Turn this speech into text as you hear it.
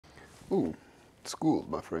Ooh, schooled,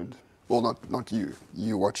 my friend. Well, not you.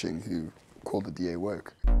 You watching who called the DA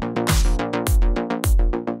woke.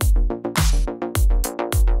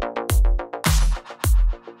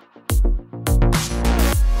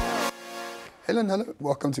 Helen, hello.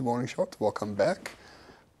 Welcome to Morning Shot. Welcome back.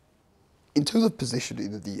 In terms of position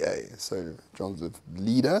in the DA, so John's the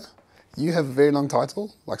leader. You have a very long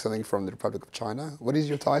title, like something from the Republic of China. What is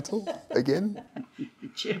your title again? The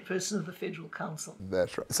chairperson of the Federal Council.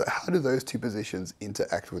 That's right. So how do those two positions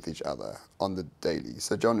interact with each other on the daily?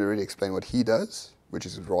 So John already explained what he does, which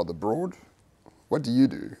is rather broad. What do you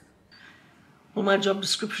do? Well, my job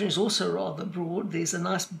description is also rather broad. There's a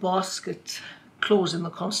nice basket clause in the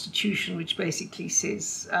Constitution which basically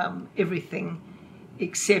says everything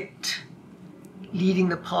except leading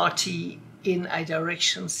the party in a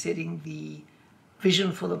direction, setting the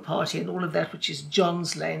vision for the party and all of that, which is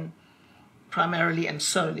John's lane primarily and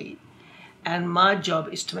solely. And my job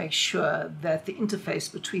is to make sure that the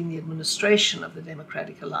interface between the administration of the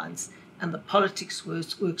Democratic Alliance and the politics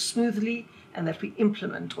works smoothly, and that we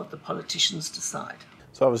implement what the politicians decide.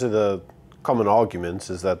 So obviously the common argument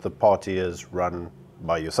is that the party is run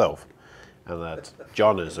by yourself, and that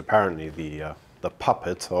John is apparently the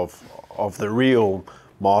puppet of the real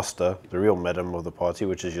master, the real madam of the party,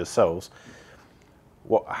 which is yourselves.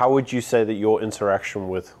 How would you say that your interaction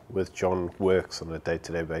with John works on a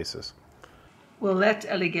day-to-day basis? Well, that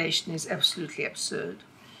allegation is absolutely absurd,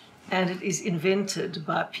 and it is invented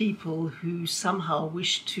by people who somehow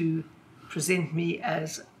wish to present me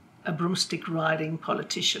as a broomstick-riding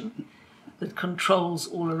politician that controls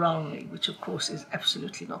all around me, which of course is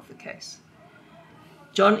absolutely not the case.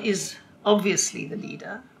 John is obviously the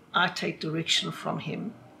leader. I take direction from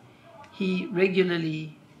him. He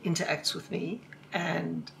regularly interacts with me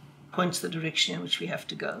and points the direction in which we have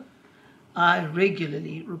to go. I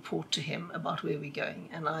regularly report to him about where we're going,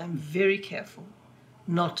 and I'm very careful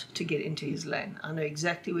not to get into his lane. I know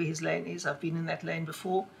exactly where his lane is. I've been in that lane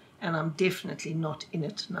before, and I'm definitely not in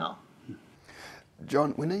it now.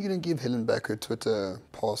 John, when are you going to give Helen back her Twitter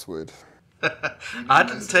password? I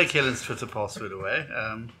didn't take Helen's Twitter password away.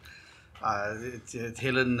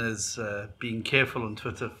 Helen is being careful on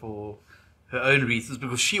Twitter for her own reasons,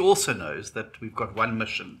 because she also knows that we've got one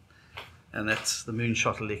mission, and that's the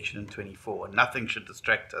moonshot election in 24, and nothing should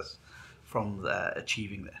distract us from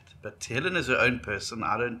achieving that. But Helen is her own person.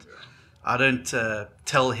 I don't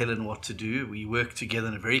tell Helen what to do. We work together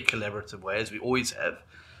in a very collaborative way, as we always have.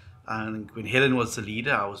 And when Helen was the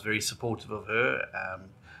leader, I was very supportive of her.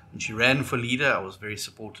 When she ran for leader, I was very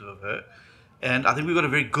supportive of her. And I think we've got a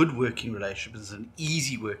very good working relationship. It's an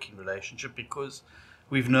easy working relationship because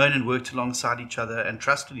we've known and worked alongside each other and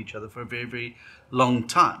trusted each other for a very, very long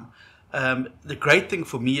time. The great thing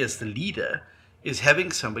for me as the leader is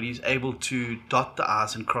having somebody who's able to dot the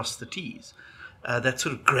I's and cross the T's. That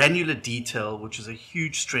sort of granular detail, which is a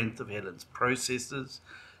huge strength of Helen's processes,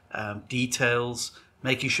 details,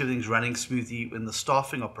 making sure things running smoothly in the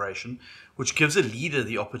staffing operation, which gives a leader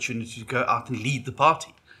the opportunity to go out and lead the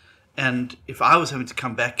party. And if I was having to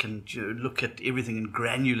come back and look at everything in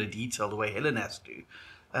granular detail the way Helen has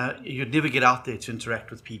to, you'd never get out there to interact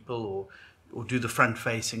with people or do the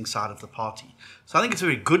front-facing side of the party. So I think it's a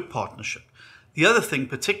very good partnership. The other thing,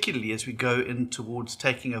 particularly as we go in towards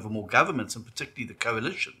taking over more governments, and particularly the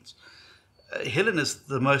coalitions, Helen is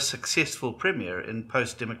the most successful premier in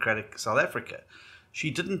post-democratic South Africa. She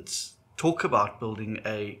didn't talk about building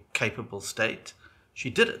a capable state. She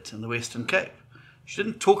did it in the Western Cape. She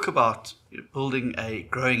didn't talk about building a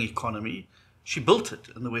growing economy. She built it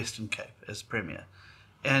in the Western Cape as premier.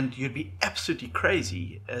 And you'd be absolutely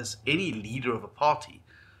crazy as any leader of a party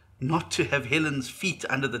not to have Helen's feet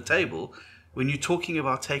under the table when you're talking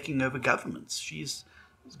about taking over governments. She's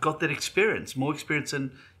got that experience, more experience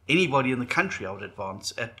than anybody in the country, I would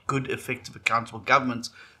advance, at good, effective, accountable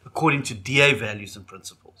governments according to DA values and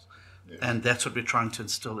principles. Yes. And that's what we're trying to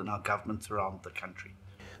instill in our governments around the country.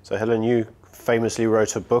 So Helen, you famously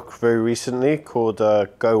wrote a book very recently called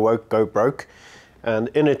Go Woke, Go Broke. And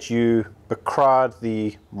in it you decried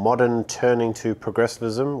the modern turning to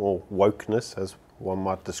progressivism, or wokeness as one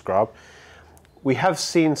might describe. We have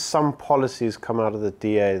seen some policies come out of the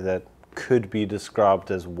DA that could be described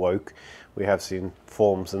as woke. We have seen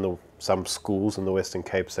forms in some schools in the Western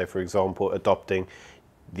Cape, say for example, adopting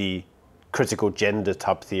the critical gender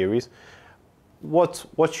type theories.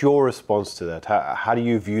 What's your response to that? How do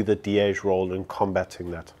you view the DA's role in combating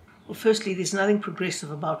that? Well, firstly, there's nothing progressive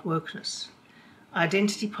about wokeness.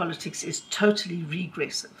 Identity politics is totally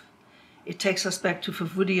regressive. It takes us back to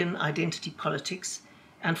Favourian identity politics,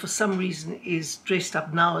 and for some reason is dressed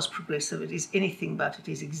up now as progressive. It is anything but. It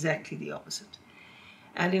is exactly the opposite.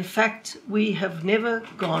 And in fact, we have never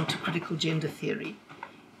gone to critical gender theory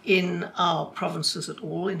in our provinces at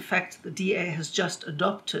all. In fact, the DA has just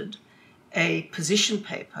adopted a position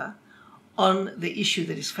paper on the issue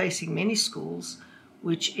that is facing many schools,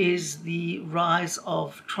 which is the rise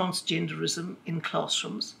of transgenderism in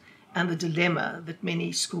classrooms and the dilemma that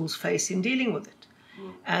many schools face in dealing with it.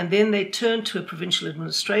 And then they turn to a provincial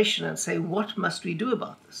administration and say, what must we do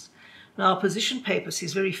about this? Now, our position paper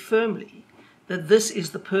says very firmly that this is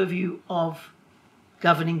the purview of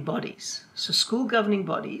governing bodies. So school governing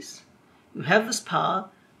bodies who have this power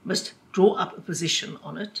must draw up a position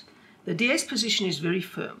on it. The DA's position is very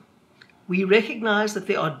firm. We recognize that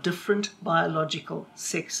there are different biological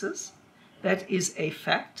sexes. That is a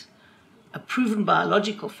fact, a proven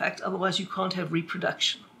biological fact, otherwise you can't have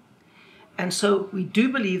reproduction. And so we do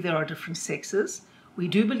believe there are different sexes. We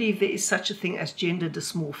do believe there is such a thing as gender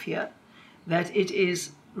dysmorphia, that it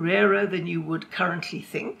is rarer than you would currently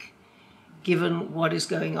think, given what is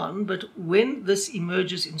going on. But when this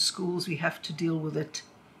emerges in schools, we have to deal with it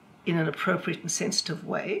in an appropriate and sensitive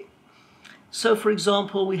way. So, for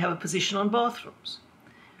example, we have a position on bathrooms.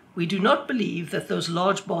 We do not believe that those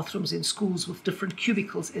large bathrooms in schools with different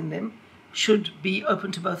cubicles in them should be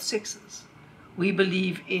open to both sexes. We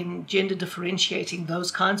believe in gender differentiating those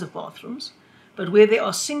kinds of bathrooms, but where there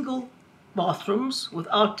are single bathrooms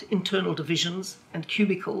without internal divisions and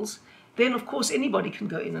cubicles, then of course anybody can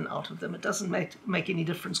go in and out of them. It doesn't make any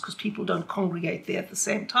difference because people don't congregate there at the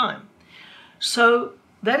same time. So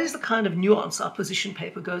that is the kind of nuance our position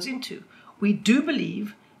paper goes into. We do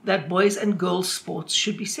believe that boys and girls sports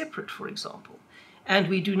should be separate, for example. And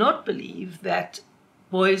we do not believe that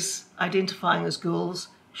boys identifying as girls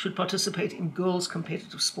should participate in girls'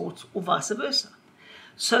 competitive sports or vice versa.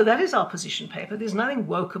 So that is our position paper. There's nothing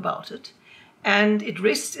woke about it. And it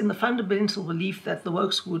rests in the fundamental belief that the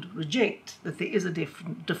wokes would reject that there is a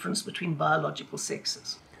difference between biological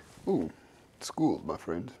sexes. Ooh, school, my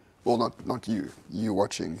friend. Well, not you. You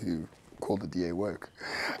watching who called the DA woke.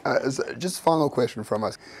 Just final question from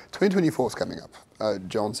us. 2024 is coming up.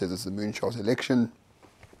 John says it's the moonshot election.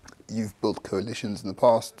 You've built coalitions in the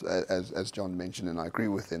past, as John mentioned, and I agree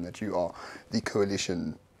with him that you are the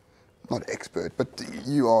coalition, not expert, but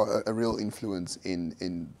you are a real influence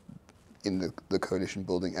in the coalition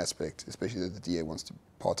building aspect, especially that the DA wants to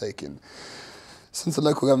partake in. Since the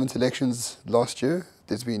local government elections last year,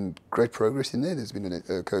 there's been great progress in there. There's been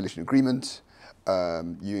a coalition agreement.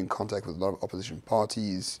 You're in contact with a lot of opposition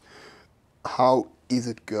parties. How is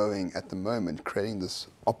it going at the moment, creating this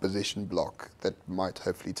opposition bloc that might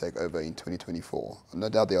hopefully take over in 2024? No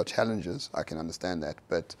doubt there are challenges, I can understand that,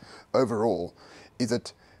 but overall, is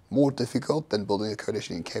it more difficult than building a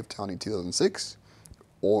coalition in Cape Town in 2006?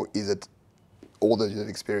 Or is it all that you've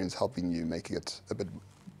experienced helping you, making it a bit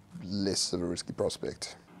less of a risky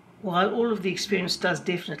prospect? While all of the experience does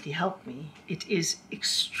definitely help me, it is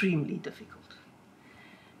extremely difficult.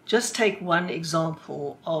 Just take one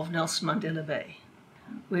example of Nelson Mandela Bay,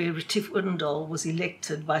 where Retief Odendaal was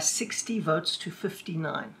elected by 60 votes to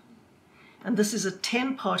 59. And this is a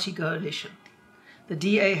 10-party coalition. The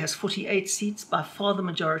DA has 48 seats, by far the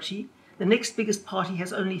majority. The next biggest party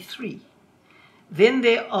has only 3. Then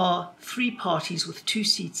there are 3 parties with 2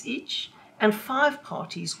 seats each, and 5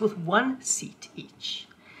 parties with 1 seat each.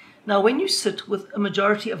 Now, when you sit with a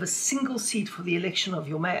majority of a single seat for the election of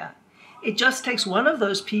your mayor, it just takes one of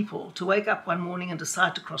those people to wake up one morning and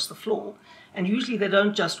decide to cross the floor. And usually they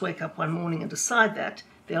don't just wake up one morning and decide that.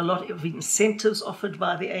 There are a lot of incentives offered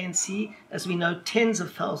by the ANC. As we know, tens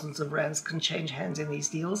of thousands of rands can change hands in these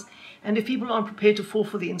deals. And if people aren't prepared to fall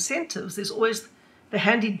for the incentives, there's always the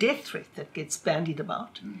handy death threat that gets bandied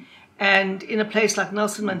about. And in a place like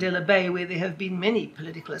Nelson Mandela Bay, where there have been many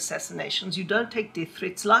political assassinations, you don't take death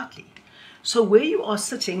threats lightly. So where you are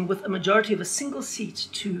sitting with a majority of a single seat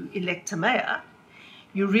to elect a mayor,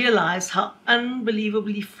 you realize how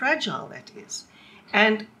unbelievably fragile that is.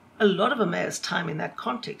 And a lot of a mayor's time in that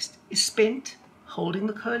context is spent holding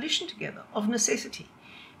the coalition together, of necessity.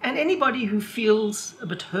 And anybody who feels a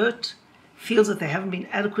bit hurt, feels that they haven't been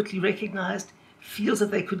adequately recognized, feels that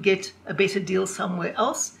they could get a better deal somewhere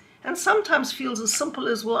else, and sometimes feels as simple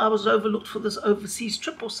as, well, I was overlooked for this overseas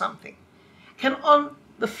trip or something, can on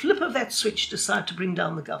the flip of that switch decide to bring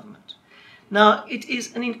down the government. Now, it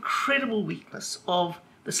is an incredible weakness of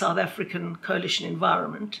the South African coalition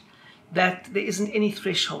environment that there isn't any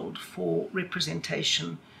threshold for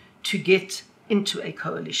representation to get into a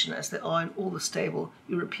coalition, as there are in all the stable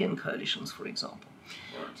European coalitions, for example.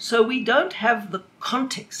 So we don't have the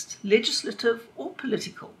context, legislative or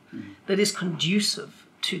political, that is conducive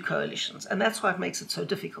to coalitions. And that's why it makes it so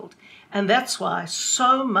difficult. And that's why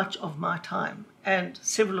so much of my time and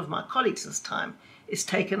several of my colleagues this time, is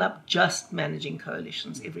taken up just managing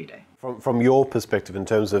coalitions every day. From your perspective, in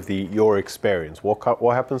terms of your experience,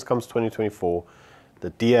 what happens comes 2024? The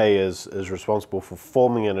DA is responsible for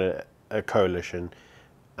forming a coalition,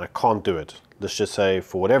 and I can't do it. Let's just say,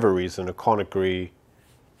 for whatever reason, I can't agree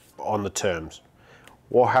on the terms.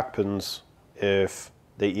 What happens if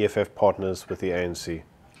the EFF partners with the ANC?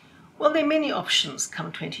 Well, there are many options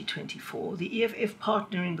come 2024. The EFF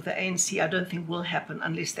partnering with the ANC I don't think will happen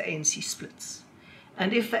unless the ANC splits.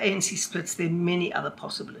 And if the ANC splits, there are many other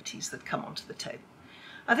possibilities that come onto the table.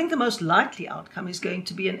 I think the most likely outcome is going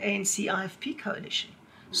to be an ANC-IFP coalition.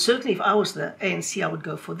 Certainly if I was the ANC, I would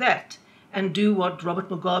go for that and do what Robert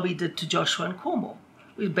Mugabe did to Joshua Nkomo.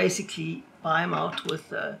 We basically buy him out with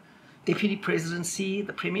the deputy presidency,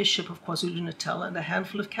 the premiership of KwaZulu-Natal, and a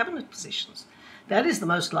handful of cabinet positions. That is the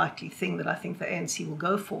most likely thing that I think the ANC will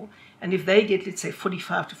go for. And if they get, let's say,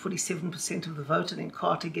 45 to 47% of the vote, and then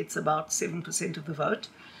Carter gets about 7% of the vote,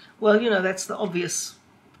 well, that's the obvious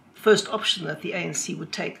first option that the ANC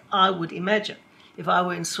would take, I would imagine. If I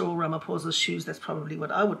were in Cyril Ramaphosa's shoes, that's probably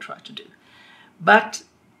what I would try to do. But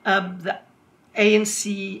the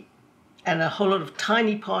ANC and a whole lot of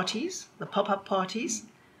tiny parties, the pop-up parties,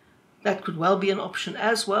 that could well be an option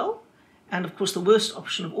as well. And of course, the worst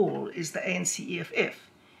option of all is the ANC-EFF.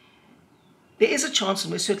 There is a chance,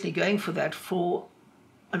 and we're certainly going for that, for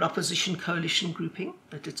an opposition coalition grouping,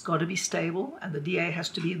 but it's got to be stable, and the DA has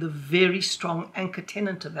to be the very strong anchor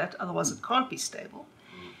tenant of that, otherwise it can't be stable.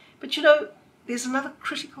 But there's another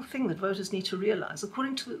critical thing that voters need to realize.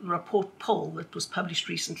 According to the Rapport poll that was published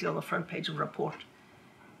recently on the front page of Rapport,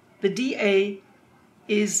 the DA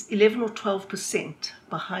is 11 or 12%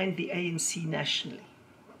 behind the ANC nationally.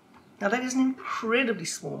 Now that is an incredibly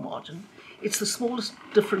small margin. It's the smallest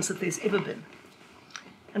difference that there's ever been.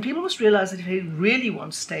 And people must realize that if they really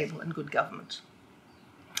want stable and good government,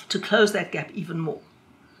 to close that gap even more,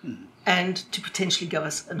 and to potentially give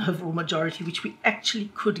us an overall majority, which we actually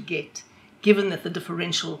could get, given that the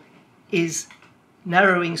differential is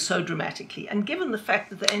narrowing so dramatically, and given the fact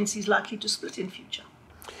that the ANC is likely to split in future.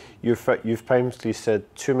 You've famously said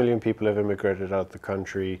 2 million people have immigrated out of the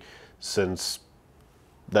country since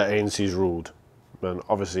the ANC's ruled. And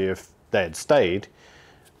obviously, if they had stayed,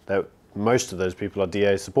 most of those people are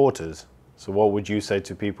DA supporters. So what would you say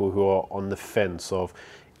to people who are on the fence of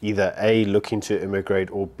either A, looking to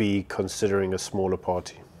immigrate, or B, considering a smaller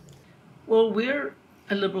party? Well, we're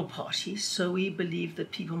a liberal party, so we believe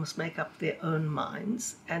that people must make up their own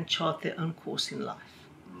minds and chart their own course in life.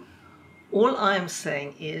 All I am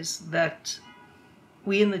saying is that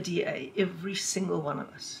we in the DA, every single one of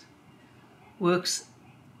us, works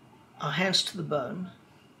our hands to the bone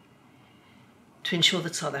to ensure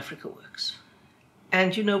that South Africa works.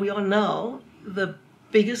 And we are now the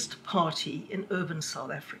biggest party in urban South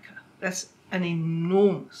Africa. That's an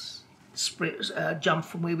enormous jump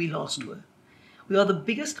from where we last were. We are the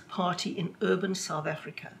biggest party in urban South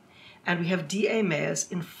Africa, and we have DA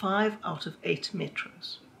mayors in 5 out of 8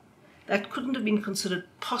 metros. That couldn't have been considered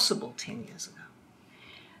possible 10 years ago.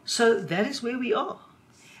 So that is where we are.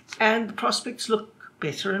 And the prospects look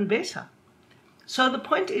better and better. So the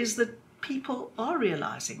point is that people are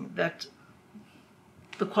realizing that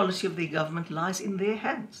the quality of their government lies in their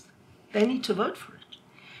hands. They need to vote for it.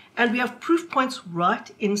 And we have proof points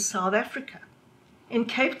right in South Africa, in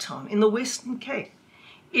Cape Town, in the Western Cape,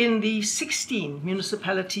 in the 16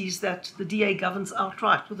 municipalities that the DA governs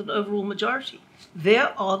outright with an overall majority.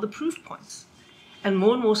 There are the proof points. And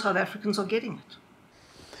more South Africans are getting it.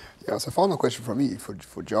 Yeah, so final question from me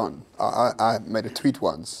for John. I made a tweet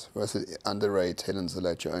once where I said, underrate Helen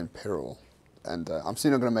Zille at your own peril. And I'm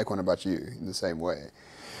still not going to make one about you in the same way.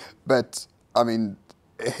 But, I mean,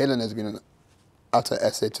 Helen has been an utter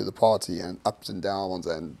asset to the party, and ups and downs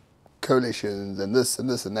and coalitions and this and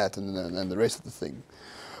that and the rest of the thing.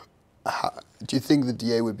 Do you think the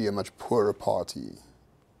DA would be a much poorer party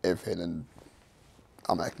if Helen,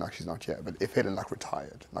 I'm acting like she's not here, but if Helen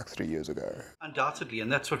retired 3 years ago? Undoubtedly,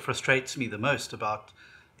 and that's what frustrates me the most about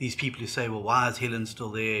these people who say, well, why is Helen still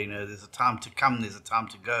there? There's a time to come, there's a time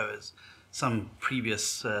to go, as some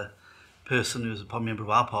previous person who's a member of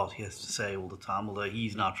our party has to say all the time, although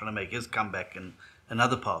he's now trying to make his comeback in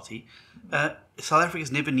another party. South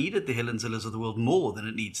Africa's never needed the Helen Zilles of the world more than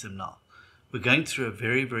it needs them now. We're going through a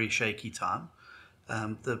very, very shaky time.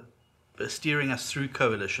 Steering us through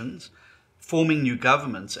coalitions, forming new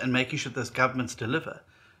governments, and making sure those governments deliver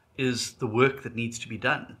is the work that needs to be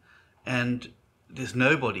done. And there's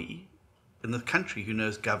nobody in the country who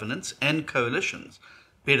knows governance and coalitions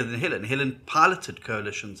better than Helen. Helen piloted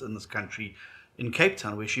coalitions in this country in Cape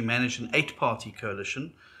Town, where she managed an 8-party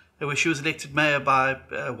coalition where she was elected mayor by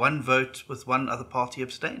one vote with one other party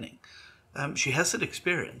abstaining. She has that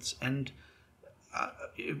experience, and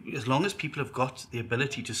as long as people have got the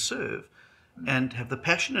ability to serve and have the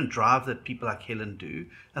passion and drive that people like Helen do,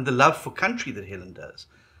 and the love for country that Helen does,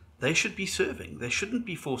 they should be serving. They shouldn't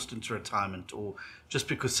be forced into retirement, or just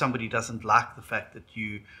because somebody doesn't like the fact that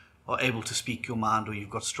you are able to speak your mind or you've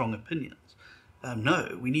got strong opinions.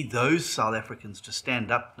 No, we need those South Africans to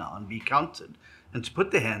stand up now and be counted, and to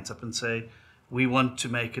put their hands up and say, we want to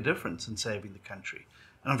make a difference in saving the country.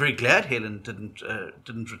 And I'm very glad Helen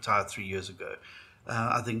didn't retire 3 years ago.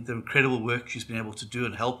 I think the incredible work she's been able to do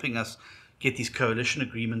in helping us get these coalition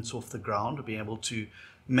agreements off the ground, or being able to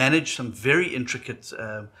manage some very intricate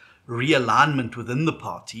realignment within the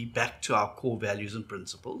party back to our core values and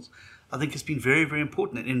principles, I think has been very, very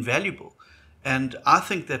important and invaluable. And I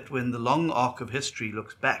think that when the long arc of history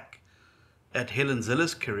looks back at Helen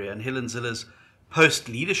Zille's career and Helen Zille's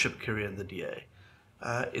post-leadership career in the DA,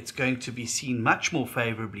 it's going to be seen much more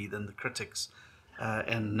favorably than the critics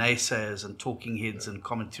and naysayers and talking heads and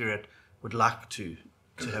commentariat would like to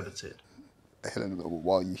have it said. Helen,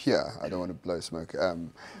 while you're here, I don't want to blow smoke.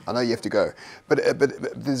 I know you have to go, but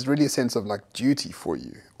there's really a sense of like duty for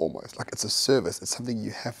you, almost like it's a service. It's something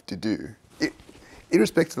you have to do,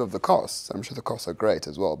 irrespective of the costs. I'm sure the costs are great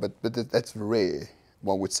as well, but that's rare,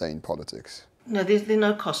 one would say, in politics. No, there are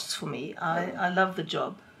no costs for me. I love the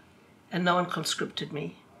job, and no one conscripted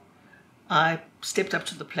me. I stepped up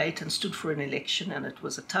to the plate and stood for an election, and it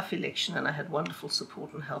was a tough election, and I had wonderful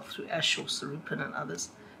support and help through Ashaw, Sarupin and others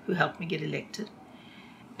who helped me get elected.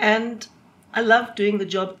 And I love doing the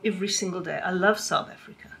job every single day. I love South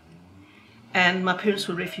Africa. And my parents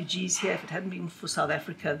were refugees here. If it hadn't been for South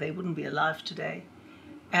Africa, they wouldn't be alive today.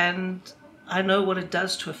 And I know what it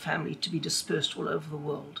does to a family to be dispersed all over the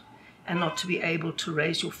world and not to be able to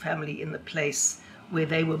raise your family in the place where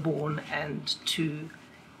they were born, and to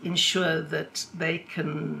ensure that they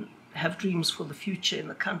can have dreams for the future in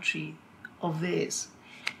the country of theirs.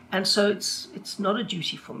 And so it's not a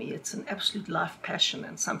duty for me. It's an absolute life passion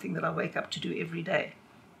and something that I wake up to do every day.